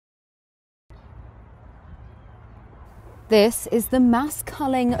This is the mass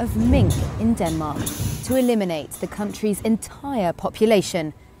culling of mink in Denmark to eliminate the country's entire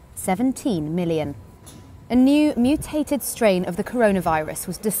population, 17 million. A new mutated strain of the coronavirus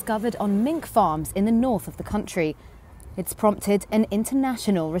was discovered on mink farms in the north of the country. It's prompted an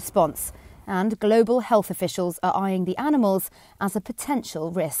international response, and global health officials are eyeing the animals as a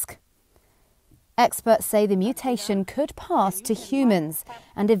potential risk. Experts say the mutation could pass to humans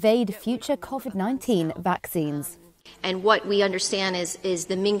and evade future COVID-19 vaccines. And what we understand is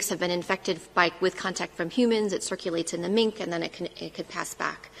the minks have been infected with contact from humans. It circulates in the mink, and then it could pass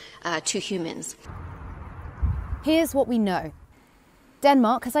back to humans. Here's what we know.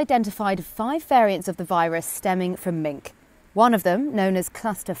 Denmark has identified 5 variants of the virus stemming from mink. One of them, known as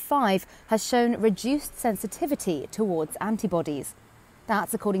cluster 5, has shown reduced sensitivity towards antibodies.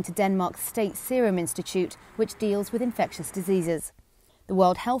 That's according to Denmark's State Serum Institute, which deals with infectious diseases. The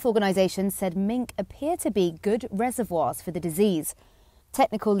World Health Organization said mink appear to be good reservoirs for the disease.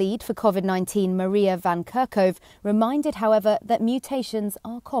 Technical lead for COVID-19, Maria van Kerkhove, reminded, however, that mutations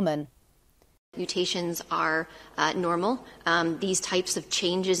are common. Mutations are normal. These types of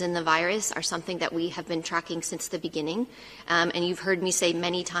changes in the virus are something that we have been tracking since the beginning. And you've heard me say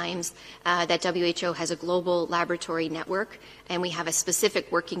many times that WHO has a global laboratory network, and we have a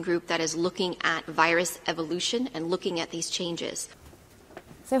specific working group that is looking at virus evolution and looking at these changes.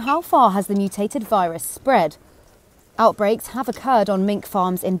 So how far has the mutated virus spread? Outbreaks have occurred on mink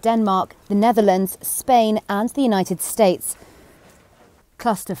farms in Denmark, the Netherlands, Spain and the United States.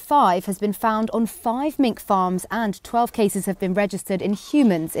 Cluster 5 has been found on 5 mink farms and 12 cases have been registered in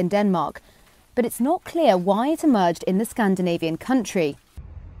humans in Denmark. But it's not clear why it emerged in the Scandinavian country.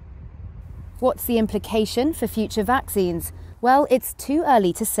 What's the implication for future vaccines? Well, it's too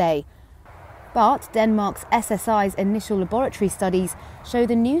early to say. But Denmark's SSI's initial laboratory studies show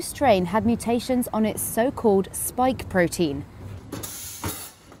the new strain had mutations on its so-called spike protein.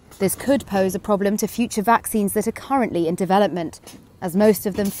 This could pose a problem to future vaccines that are currently in development, as most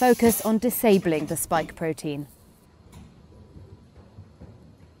of them focus on disabling the spike protein.